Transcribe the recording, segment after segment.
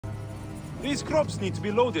These crops need to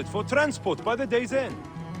be loaded for transport by the day's end.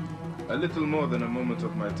 A little more than a moment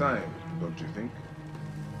of my time, don't you think?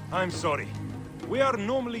 I'm sorry. We are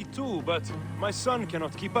normally two, but my son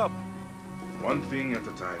cannot keep up. One thing at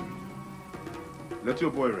a time. Let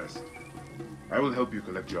your boy rest. I will help you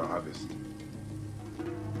collect your harvest.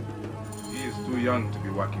 He is too young to be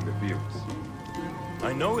working the fields.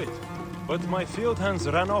 I know it, but my field hands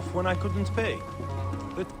ran off when I couldn't pay.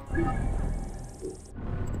 The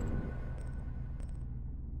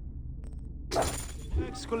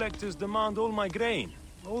tax collectors demand all my grain,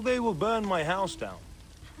 or they will burn my house down.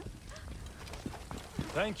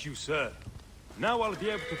 Thank you, sir. Now I'll be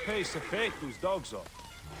able to pay Sefetu's dogs off.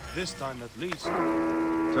 This time at least.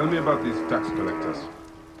 Tell me about these tax collectors.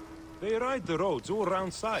 They ride the roads all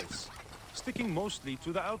round sites, sticking mostly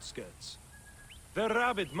to the outskirts. Their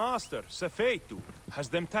rabid master, Sefetu, has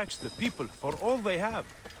them tax the people for all they have.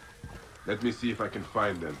 Let me see if I can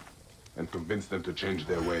find them, and convince them to change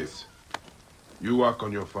their ways. You work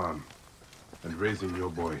on your farm, and raising your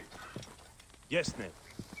boy. Yes, Ned.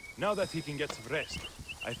 Now that he can get some rest,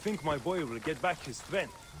 I think my boy will get back his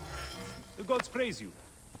strength. The gods praise you.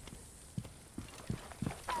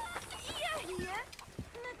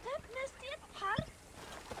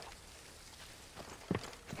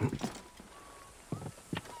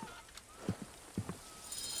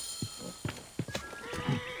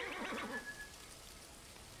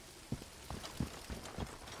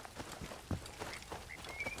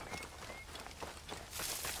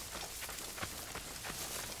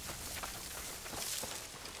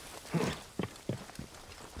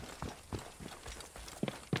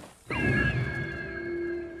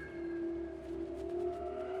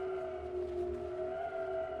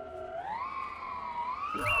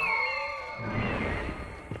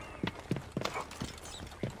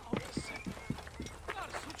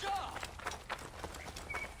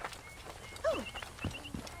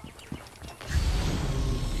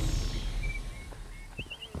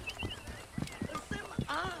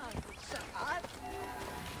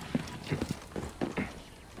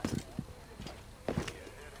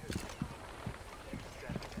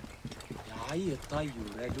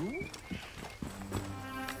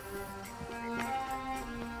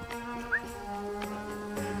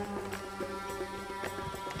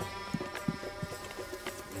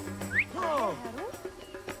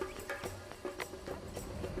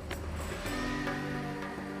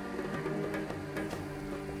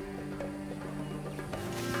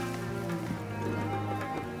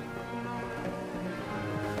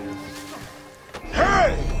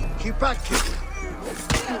 Keep back, kid.